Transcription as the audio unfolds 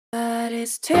But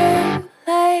it's too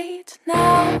late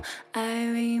now. I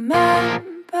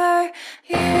remember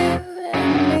you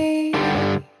and me,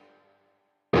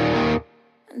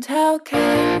 and how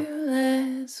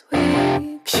careless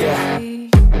we could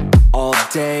be. All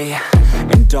day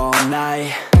and all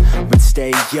night, we'd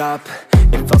stay up,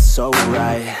 it felt so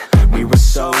right. We were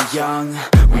so young,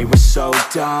 we were so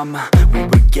dumb. We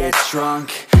would get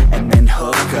drunk and then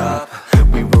hook up.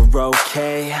 We were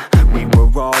okay, we were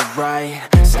alright,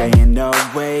 staying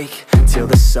awake till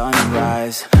the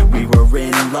sunrise. We were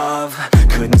in love,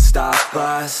 couldn't stop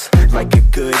us, like a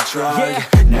good drug,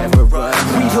 never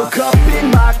enough. We'd hook up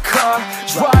in my car,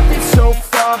 drive it so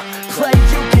far, play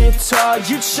your guitar,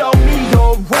 you'd show me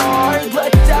your art,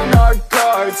 let down our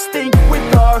guards, think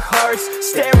with our hearts,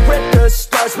 stare at the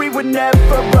stars. We were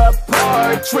never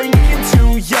apart, drinking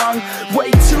too young,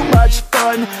 way too much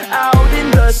fun, out in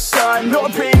the sun,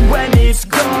 hoping when it's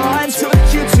gone. Took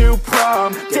you to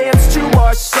prom, dance to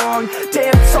our song,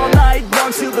 dance all night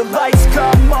long till the lights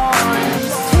come on.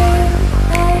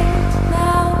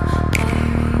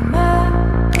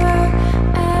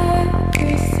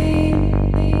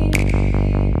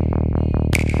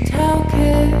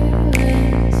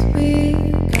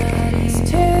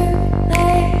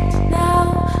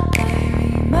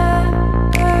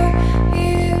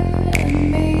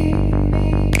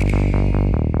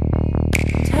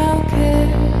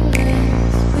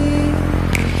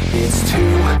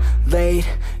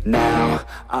 Now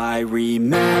I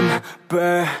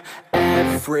remember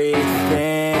everything,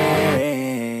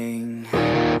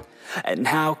 and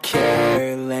how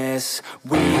careless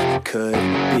we could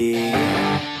be,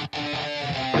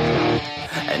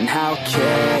 and how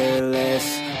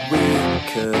careless we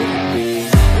could be,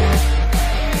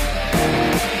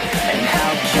 and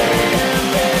how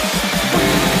careless we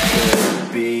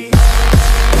could be.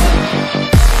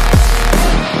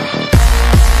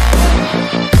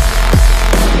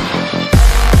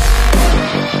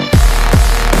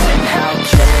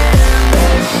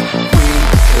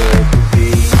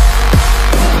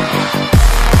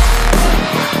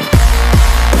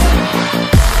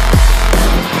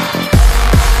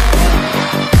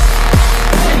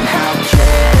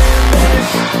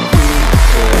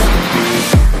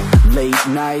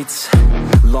 Nights,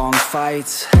 long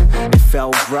fights, it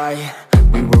felt right,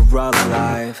 we were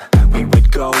alive. We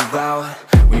would go out,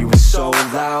 we were so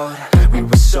loud, we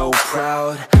were so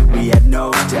proud, we had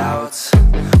no doubts.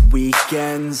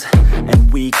 Weekends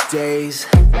and weekdays,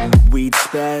 we'd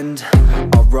spend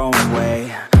our own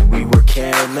way. We were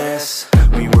careless,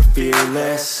 we were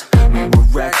fearless, we were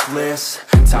reckless,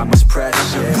 time was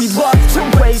precious. We loved to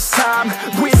waste time,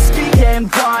 whiskey and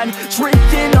wine,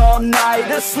 drinking all night,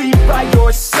 asleep by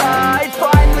your side.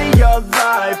 Finally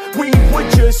alive, we would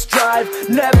just drive,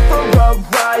 never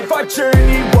arrive. Our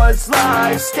journey was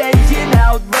live, staying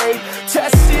out late,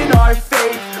 testing our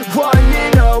fate,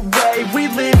 running away. We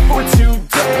live for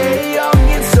today, young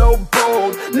and so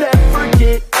bold, never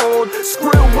get old.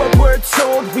 Screw what we're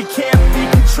told, we can't be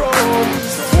controlled.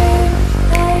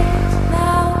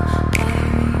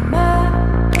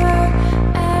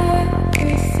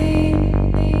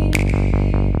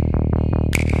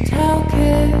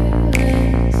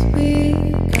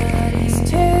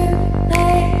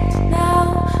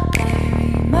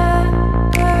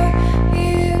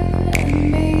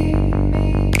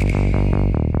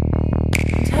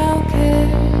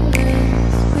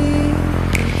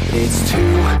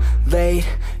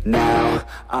 Now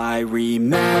I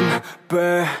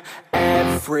remember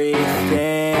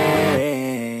everything,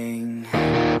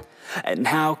 and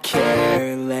how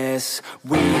careless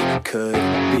we could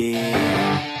be,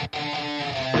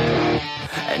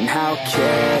 and how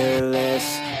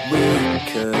careless we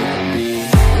could be,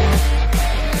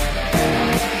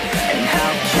 and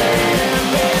how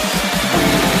careless we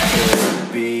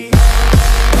could be.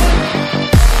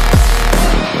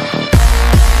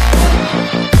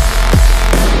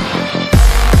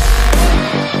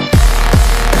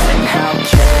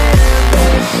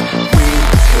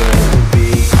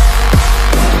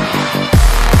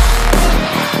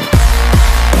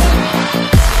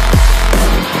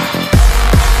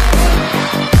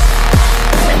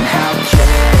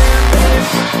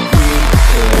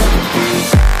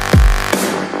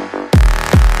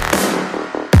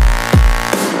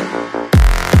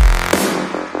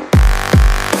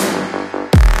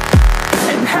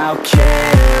 How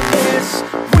careless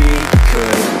we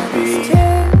could be. It's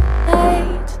too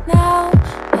late now,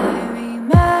 I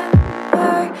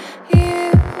remember you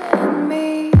and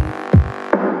me,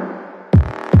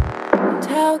 and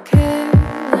how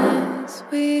careless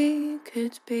we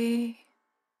could be.